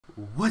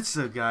What's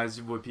up, guys?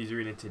 Your boy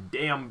Pestern, and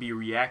today I'm gonna be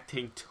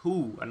reacting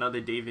to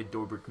another David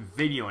Dobrik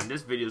video, and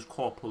this video is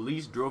called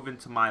 "Police Drove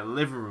Into My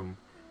Living Room,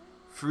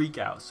 Freak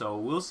Out." So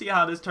we'll see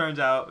how this turns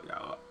out.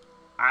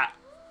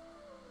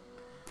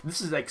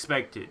 This is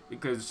expected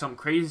because some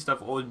crazy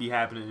stuff always be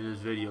happening in his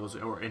videos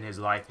or in his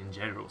life in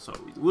general. So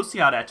we'll see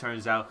how that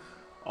turns out.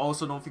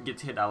 Also, don't forget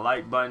to hit that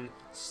like button,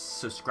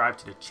 subscribe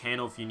to the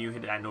channel if you're new,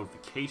 hit that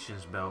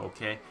notifications bell,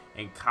 okay?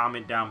 And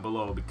comment down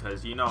below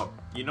because you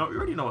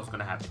already know what's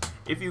gonna happen.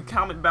 If you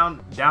comment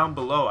down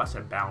below, I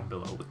said bound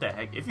below, what the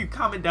heck? If you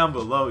comment down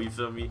below, you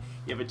feel me?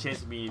 You have a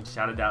chance of being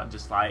shouted out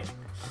just like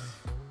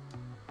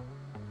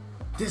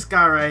this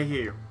guy right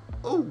here.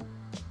 Ooh.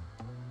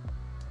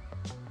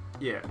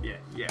 Yeah.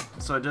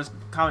 So just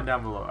comment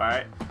down below,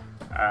 alright?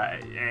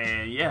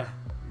 And yeah,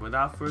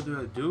 without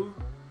further ado,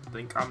 I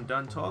think I'm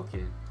done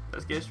talking.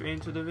 Let's get straight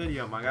into the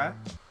video, my guy.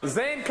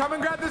 Zane, come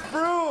and grab this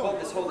broom! Hold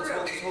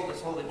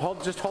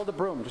it. Just hold the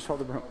broom, just hold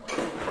the broom.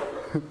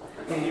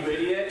 Can you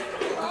ready it?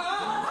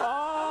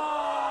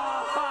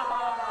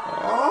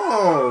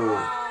 Oh!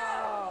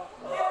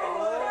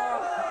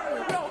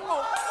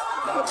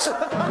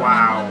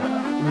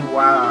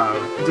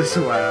 Wow. Just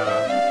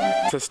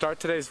wow. To start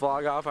today's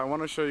vlog off, I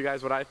want to show you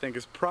guys what I think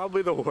is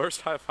probably the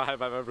worst high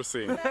five I've ever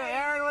seen. Hey,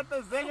 Aaron with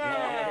the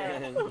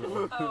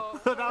zinger! Oh.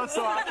 That was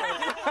so awkward.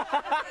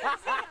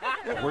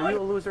 Were you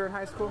a loser in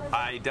high school?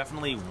 I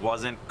definitely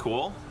wasn't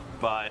cool,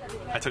 but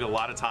I took a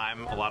lot of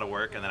time, a lot of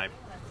work, and then I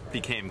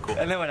became cool.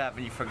 And then what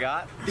happened? You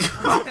forgot?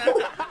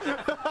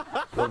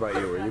 What about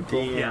you? Were you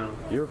cool? Yeah.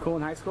 You were cool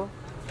in high school?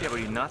 Yeah, were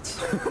you nuts?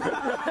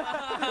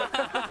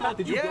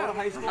 Did you go to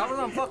high school? I was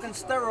on fucking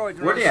steroids.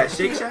 Where they at?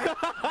 Shake Shack?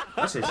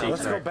 I said Shake Shack.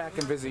 Let's go back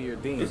and visit your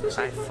dean. I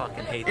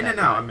fucking hate that. In and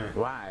out, I mean.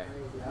 Why?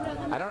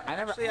 I never.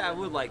 Actually, I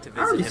would like to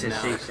I already visit him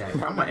said now. Shake Shack.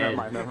 I'm gonna end.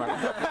 Never mind.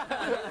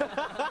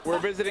 We're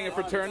visiting a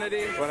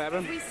fraternity. What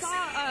happened? We saw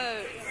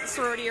a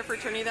sorority or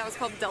fraternity that was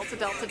called Delta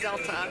Delta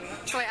Delta.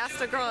 So I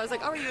asked a girl, I was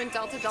like, oh, are you in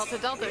Delta Delta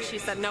Delta? She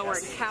said, no, we're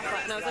in Kappa.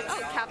 And I was like, oh,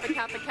 Kappa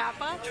Kappa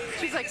Kappa?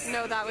 She's like,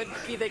 no, that would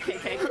be the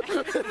KKK.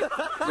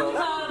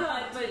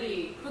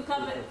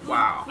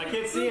 Wow. I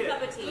can't see it.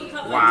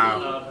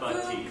 Wow.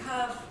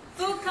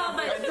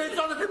 It's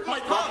on the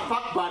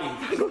fuck buddy.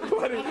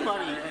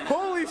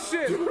 Holy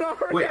shit!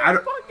 Wait, I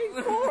don't.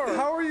 Fucking four.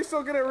 How are you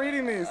so good at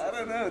reading these? I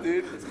don't know,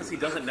 dude. It's because he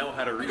doesn't know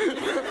how to read.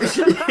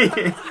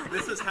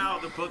 This is how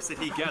the books that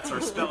he gets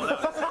are spelled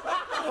out.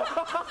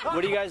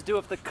 What do you guys do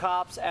if the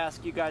cops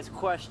ask you guys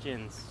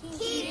questions?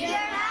 Keep your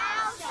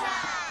mouth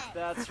shut.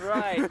 That's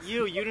right.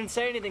 You didn't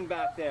say anything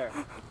back there.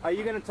 Are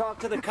you gonna talk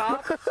to the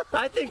cop?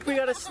 I think we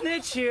got a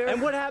snitch here.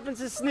 And what happens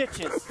to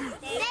snitches?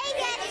 They get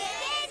stitches.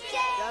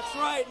 That's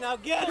right, now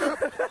get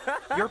it!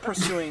 You're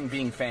pursuing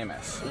being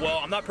famous. Well,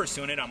 I'm not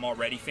pursuing it. I'm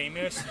already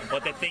famous.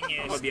 But the thing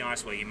is, to be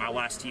honest with you, my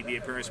last TV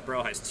appearance,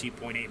 bro, has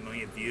 2.8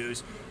 million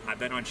views. I've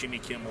been on Jimmy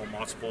Kimmel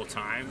multiple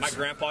times. My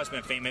grandpa's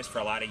been famous for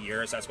a lot of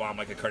years. That's why I'm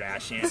like a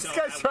Kardashian. This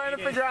guy's trying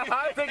to figure out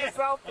how to take a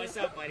selfie. What's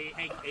up, buddy?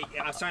 Hey,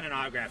 I'll sign an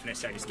autograph in a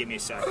sec. Just give me a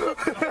sec.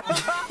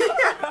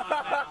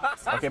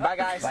 Okay, bye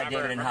guys. Bye,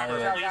 David and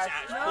Hollywood.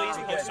 Please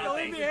post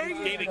something.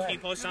 David, can you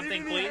post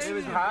something, please?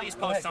 Please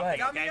post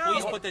something, okay?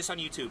 Please put this on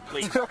YouTube,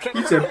 please.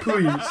 You said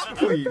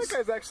please. This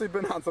guy's actually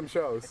been on some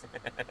shows.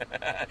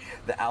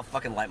 I'll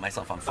fucking light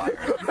myself on fire.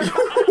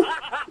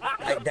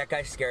 That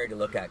guy's scary to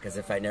look at because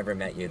if I never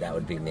met you, that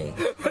would be me.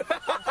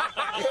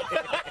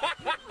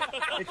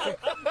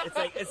 It's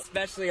like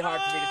especially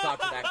hard for me to talk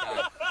to that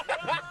guy.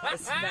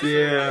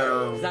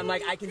 Damn. I'm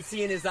like, I can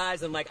see in his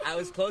eyes. I'm like, I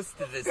was close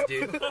to this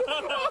dude.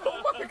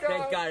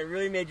 Thank God, it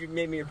really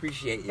made me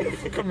appreciate you.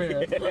 Come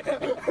here.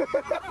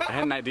 I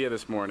had an idea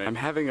this morning. I'm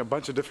having a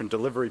bunch of different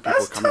delivery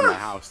people come to my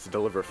house to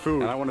deliver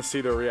food, and I want to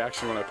see their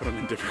reaction when I put them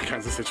in different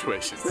kinds of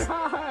situations.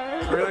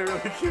 Hi. Really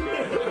cute.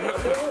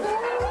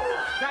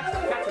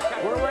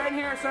 We're in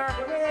here, sir.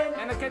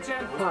 In the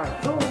kitchen.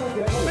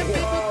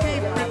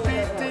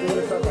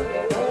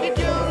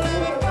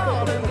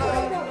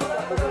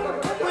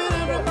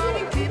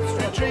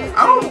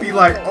 I don't be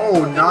like,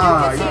 oh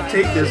nah, you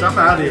take this, I'm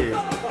out of here.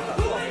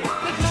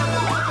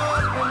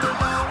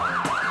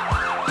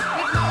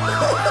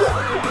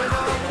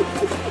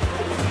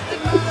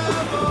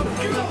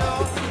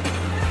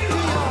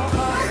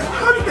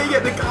 How did they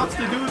get the cops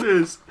to do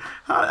this?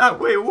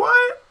 Wait,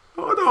 what?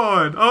 Hold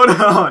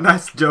on.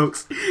 That's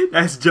jokes.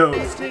 That's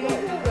jokes. Thank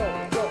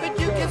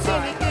you.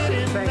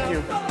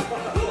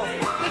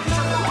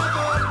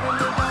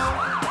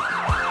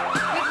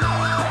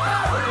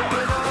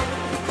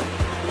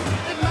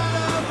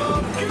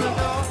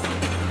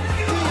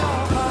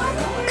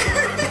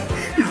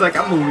 He's like,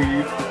 I'm gonna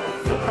leave.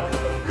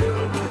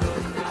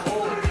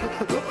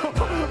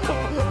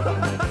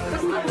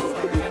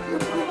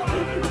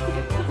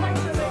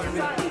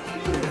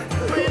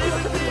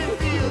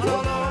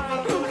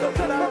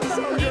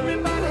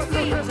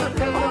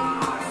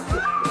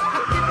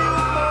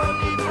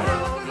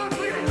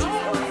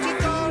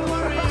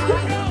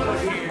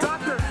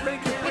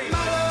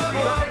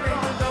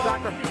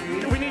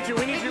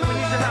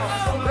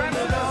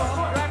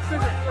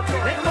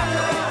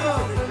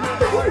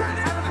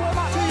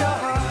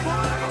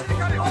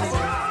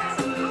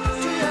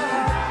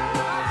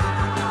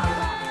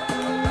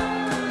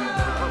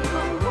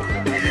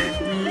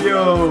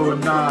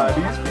 Nah,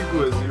 these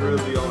people is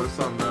really on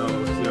something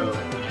else, yo.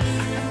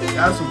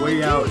 That's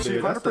way out She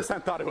there.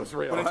 100% thought it was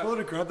real. When I told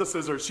her to grab the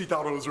scissors, she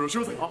thought it was real. She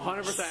was like,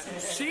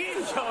 100%. She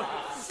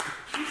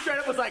straight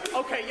up was like,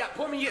 okay, yeah,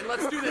 put me in,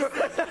 let's do this.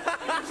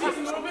 She's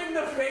moving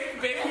the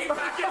fake baby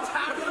back in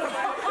time.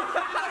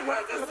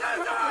 Where's the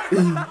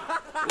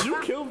scissors? You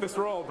killed this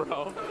role,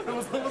 bro. it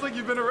was almost like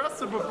you've been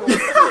arrested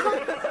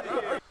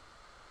before.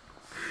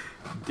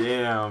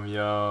 Damn,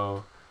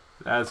 yo.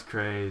 That's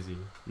crazy.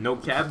 No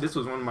cap, this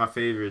was one of my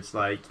favorites.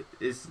 Like,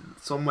 it's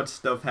so much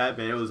stuff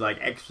happened. It was like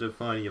extra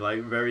funny. Like,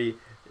 it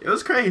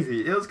was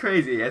crazy. It was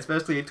crazy,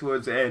 especially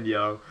towards the end,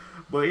 yo.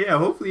 But yeah,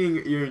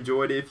 hopefully you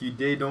enjoyed it. If you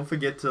did, don't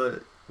forget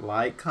to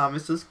like,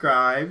 comment,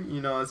 subscribe.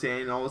 You know what I'm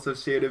saying? And also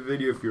share the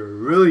video if you're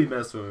really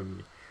messing with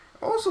me.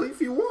 Also,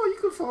 if you want,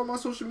 you can follow my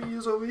social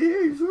medias over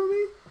here. You feel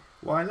me?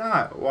 Why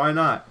not? Why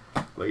not?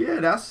 But yeah,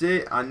 that's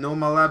it. I know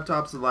my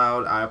laptop's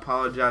loud. I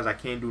apologize. I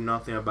can't do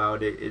nothing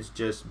about it. It's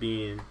just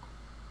being...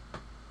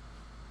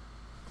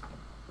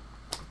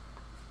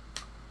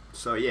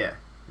 So yeah,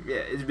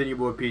 it's been your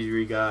boy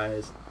PG,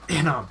 guys,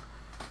 and I'm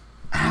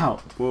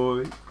out,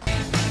 boy. So 1,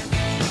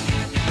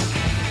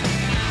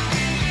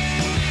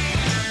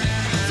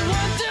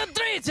 2,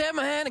 3, take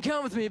my hand and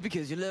come with me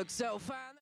because you look so fine.